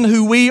were then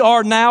who we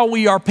are now.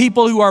 We are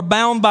people who are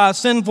bound by a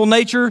sinful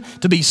nature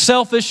to be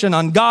selfish and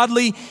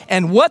ungodly.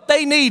 And what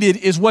they needed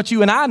is what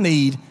you and I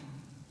need.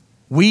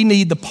 We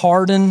need the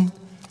pardon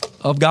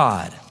of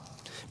God.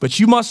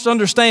 But you must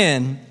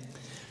understand,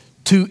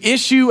 to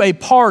issue a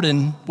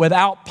pardon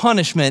without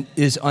punishment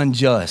is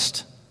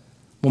unjust.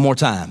 One more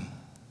time.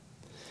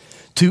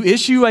 To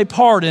issue a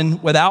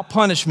pardon without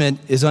punishment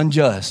is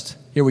unjust.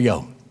 Here we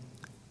go.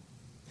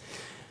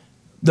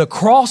 The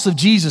cross of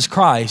Jesus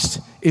Christ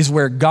is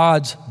where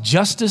God's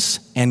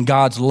justice and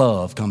God's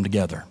love come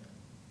together.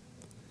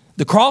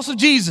 The cross of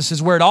Jesus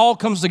is where it all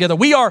comes together.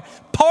 We are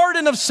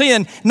pardoned of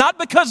sin, not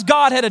because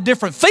God had a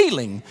different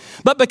feeling,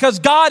 but because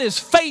God is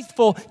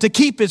faithful to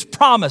keep his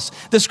promise.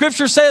 The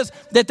scripture says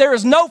that there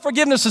is no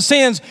forgiveness of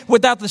sins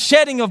without the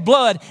shedding of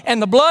blood,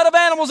 and the blood of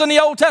animals in the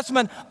Old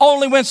Testament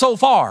only went so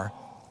far.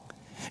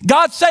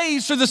 God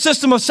saves through the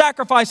system of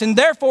sacrifice, and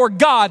therefore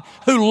God,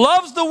 who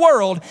loves the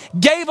world,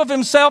 gave of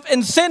himself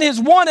and sent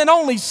his one and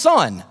only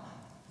Son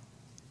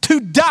to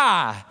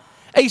die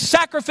a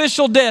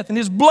sacrificial death, and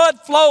his blood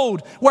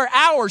flowed where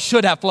ours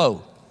should have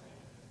flowed.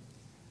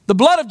 The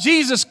blood of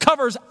Jesus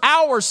covers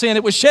our sin.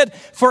 It was shed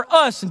for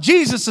us. And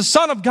Jesus, the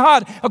Son of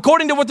God,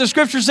 according to what the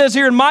scripture says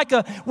here in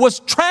Micah, was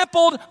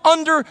trampled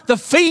under the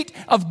feet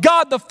of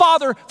God the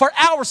Father for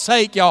our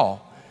sake,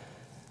 y'all.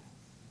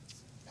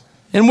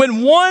 And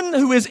when one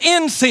who is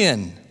in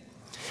sin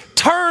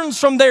turns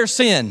from their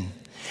sin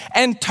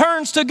and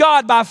turns to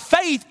God by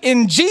faith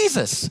in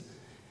Jesus,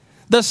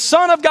 the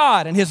Son of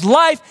God, and his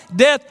life,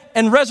 death,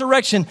 and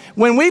resurrection,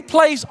 when we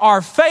place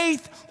our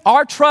faith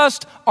our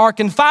trust, our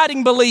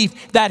confiding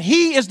belief that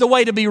He is the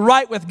way to be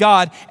right with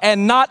God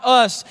and not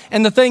us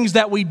and the things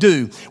that we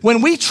do.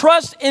 When we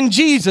trust in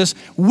Jesus,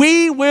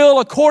 we will,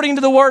 according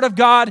to the Word of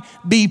God,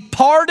 be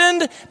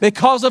pardoned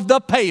because of the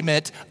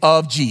payment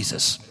of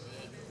Jesus.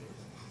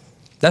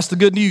 That's the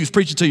good news.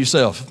 Preach it to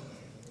yourself.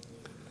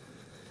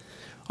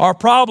 Our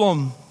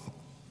problem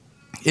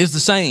is the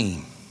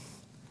same.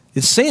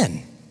 It's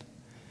sin.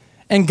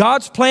 And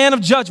God's plan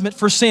of judgment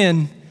for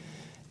sin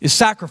is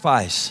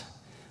sacrifice.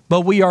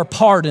 But we are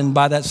pardoned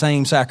by that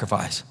same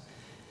sacrifice.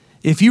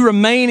 If you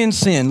remain in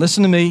sin,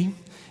 listen to me.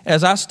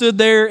 As I stood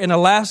there in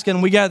Alaska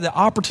and we got the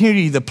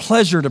opportunity, the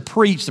pleasure to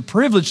preach, the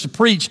privilege to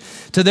preach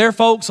to their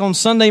folks on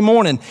Sunday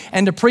morning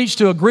and to preach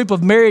to a group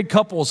of married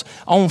couples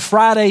on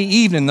Friday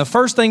evening. The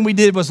first thing we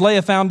did was lay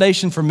a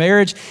foundation for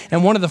marriage.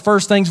 And one of the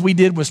first things we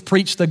did was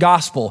preach the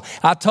gospel.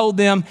 I told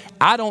them,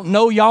 I don't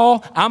know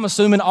y'all. I'm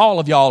assuming all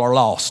of y'all are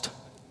lost.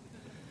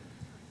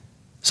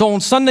 So on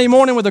Sunday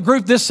morning with a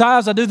group this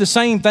size, I do the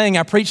same thing.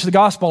 I preach the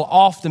gospel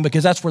often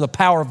because that's where the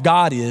power of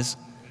God is.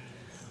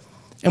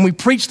 And we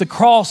preach the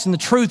cross and the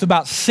truth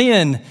about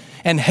sin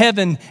and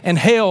heaven and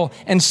hell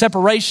and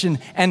separation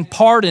and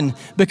pardon,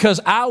 because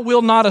I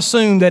will not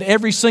assume that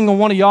every single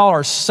one of y'all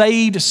are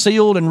saved,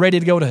 sealed, and ready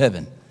to go to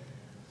heaven.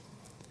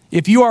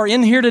 If you are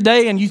in here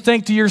today and you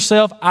think to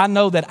yourself, I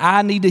know that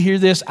I need to hear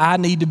this, I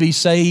need to be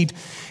saved,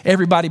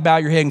 everybody bow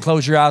your head and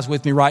close your eyes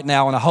with me right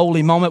now in a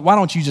holy moment. Why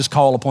don't you just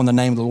call upon the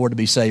name of the Lord to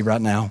be saved right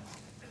now?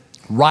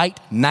 Right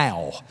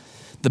now.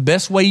 The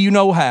best way you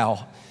know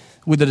how,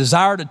 with a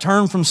desire to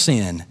turn from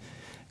sin,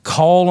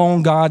 call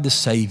on God to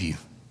save you.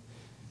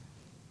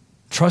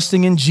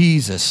 Trusting in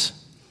Jesus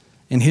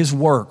and His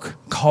work,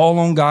 call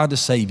on God to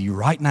save you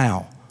right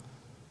now.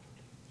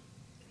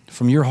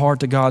 From your heart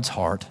to God's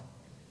heart.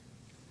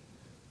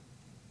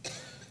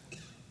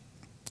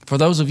 For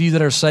those of you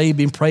that are saved,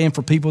 be praying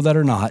for people that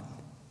are not,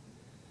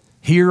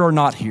 here or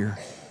not here.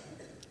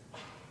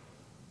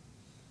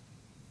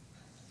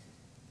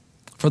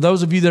 For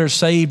those of you that are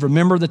saved,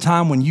 remember the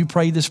time when you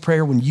prayed this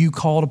prayer, when you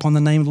called upon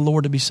the name of the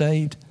Lord to be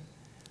saved.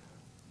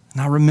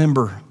 And I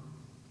remember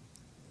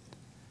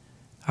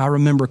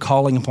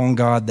calling upon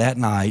God that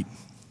night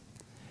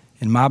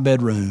in my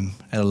bedroom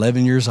at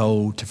 11 years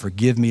old to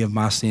forgive me of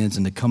my sins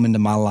and to come into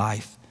my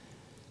life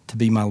to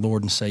be my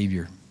Lord and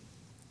Savior.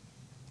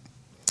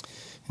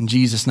 In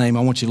Jesus' name,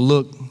 I want you to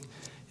look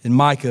in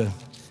Micah,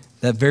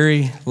 that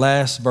very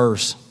last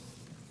verse.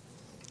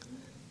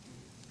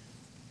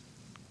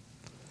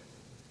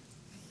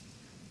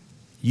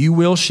 You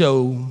will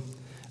show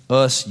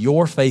us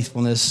your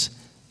faithfulness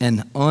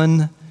and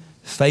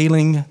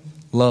unfailing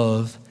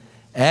love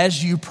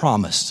as you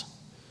promised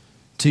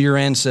to your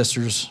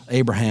ancestors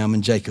Abraham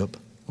and Jacob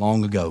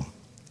long ago.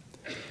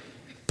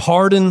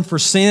 Pardon for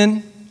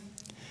sin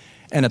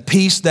and a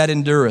peace that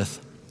endureth.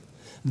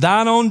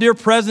 Thine own dear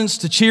presence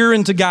to cheer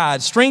and to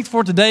guide. Strength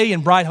for today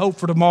and bright hope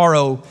for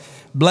tomorrow.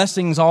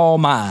 Blessings all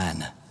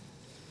mine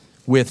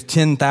with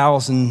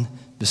 10,000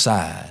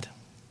 beside.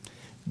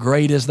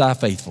 Great is thy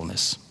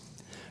faithfulness.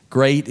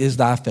 Great is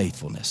thy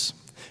faithfulness.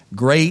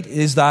 Great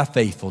is thy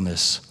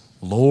faithfulness,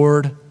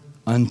 Lord,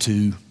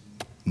 unto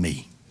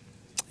me.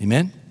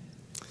 Amen?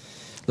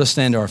 Let's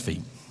stand to our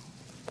feet.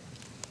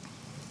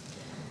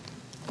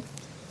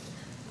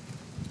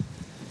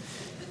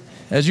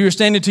 As you are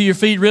standing to your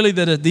feet, really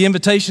the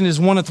invitation is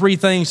one of three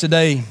things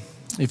today.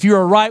 If you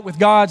are right with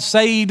God,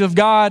 saved of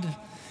God,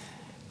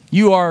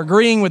 you are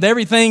agreeing with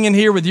everything in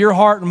here with your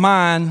heart and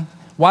mind,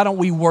 why don't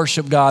we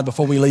worship God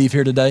before we leave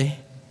here today?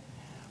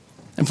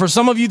 And for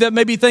some of you that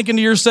may be thinking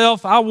to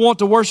yourself, I want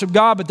to worship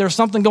God, but there's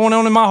something going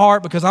on in my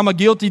heart because I'm a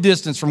guilty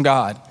distance from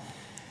God.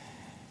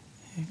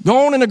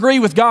 Go on and agree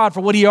with God for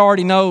what He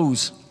already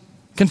knows.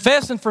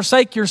 Confess and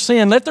forsake your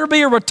sin. Let there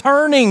be a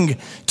returning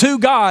to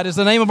God is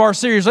the name of our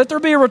series. Let there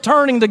be a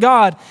returning to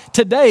God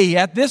today,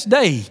 at this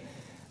day,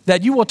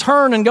 that you will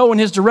turn and go in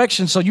His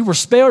direction so you will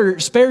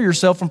spare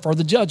yourself from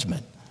further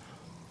judgment.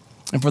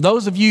 And for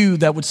those of you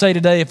that would say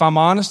today, if I'm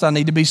honest, I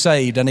need to be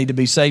saved. I need to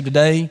be saved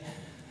today.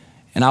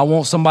 And I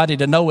want somebody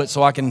to know it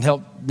so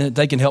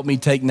they can help me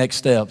take next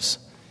steps.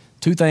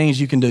 Two things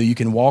you can do. You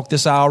can walk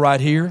this aisle right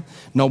here.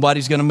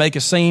 Nobody's going to make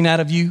a scene out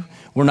of you.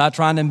 We're not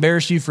trying to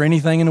embarrass you for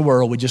anything in the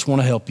world. We just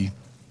want to help you.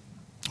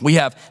 We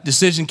have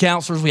decision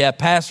counselors. We have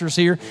pastors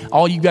here.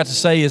 All you've got to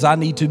say is, I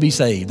need to be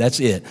saved. That's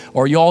it.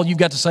 Or all you've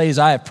got to say is,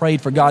 I have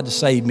prayed for God to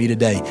save me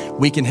today.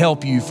 We can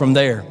help you from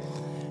there.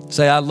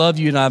 Say, I love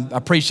you and I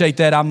appreciate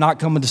that. I'm not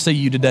coming to see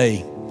you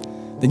today.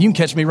 Then you can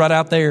catch me right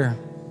out there.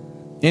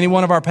 Any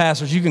one of our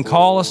pastors, you can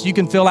call us. You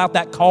can fill out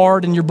that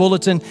card in your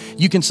bulletin.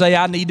 You can say,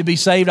 I need to be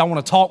saved. I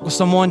want to talk with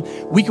someone.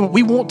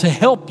 We want to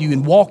help you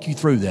and walk you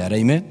through that.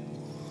 Amen.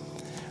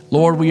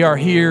 Lord, we are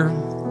here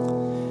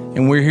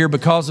and we're here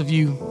because of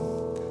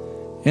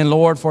you. And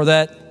Lord, for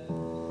that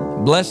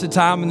blessed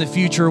time in the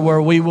future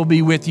where we will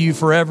be with you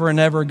forever and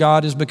ever,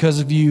 God, is because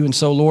of you. And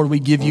so, Lord, we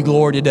give you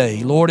glory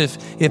today. Lord,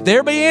 if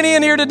there be any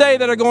in here today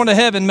that are going to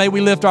heaven, may we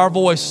lift our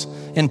voice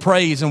in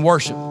praise and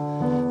worship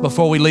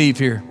before we leave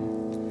here.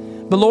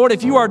 But Lord,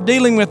 if you are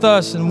dealing with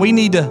us and we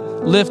need to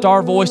lift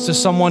our voice to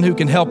someone who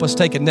can help us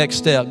take a next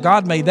step,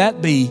 God, may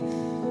that be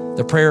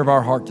the prayer of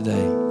our heart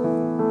today.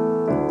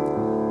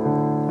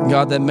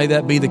 God, may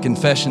that be the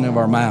confession of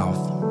our mouth.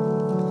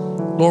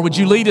 Lord, would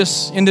you lead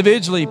us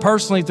individually,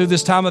 personally, through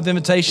this time of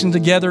invitation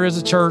together as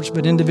a church,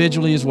 but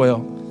individually as well.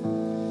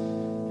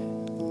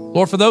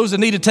 Lord, for those that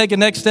need to take a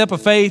next step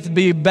of faith, to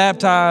be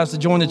baptized, to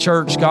join the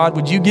church, God,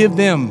 would you give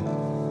them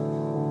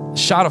a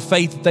shot of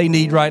faith that they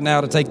need right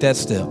now to take that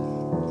step?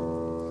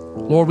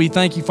 Lord, we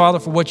thank you, Father,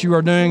 for what you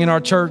are doing in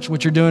our church,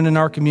 what you're doing in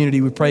our community.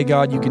 We pray,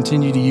 God, you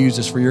continue to use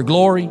us for your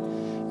glory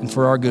and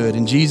for our good.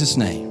 In Jesus'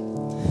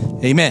 name,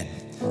 amen.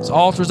 So the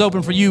altar is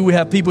open for you. We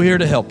have people here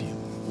to help you.